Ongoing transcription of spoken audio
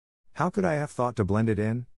How could I have thought to blend it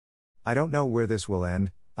in? I don't know where this will end,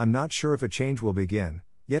 I'm not sure if a change will begin,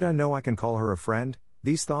 yet I know I can call her a friend.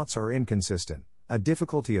 These thoughts are inconsistent, a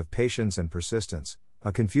difficulty of patience and persistence,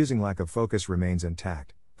 a confusing lack of focus remains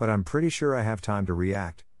intact, but I'm pretty sure I have time to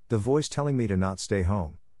react, the voice telling me to not stay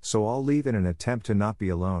home, so I'll leave in an attempt to not be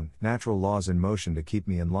alone, natural laws in motion to keep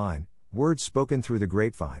me in line, words spoken through the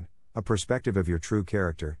grapevine, a perspective of your true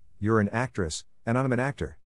character, you're an actress, and I'm an actor.